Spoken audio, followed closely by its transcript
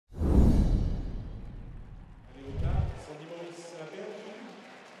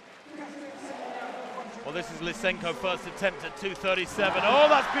Well, this is Lysenko, first attempt at 2:37. Oh,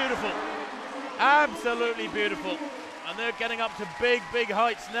 that's beautiful. Absolutely beautiful. And they're getting up to big, big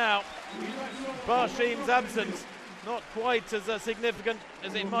heights now. Barshim's absence, not quite as significant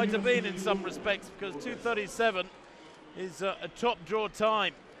as it might have been in some respects, because 2:37 is a top draw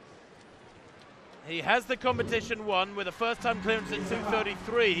time. He has the competition won with a first-time clearance at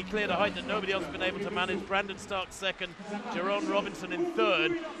 2:33. He cleared a height that nobody else has been able to manage. Brandon Starc second, Jeron Robinson in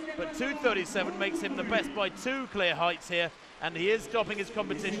third. But 2:37 makes him the best by 2 clear heights here, and he is stopping his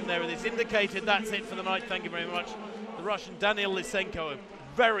competition there, and it's indicated that's it for the night. Thank you very much. The Russian Danil Lysenko, a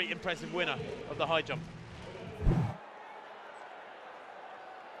very impressive winner of the high jump.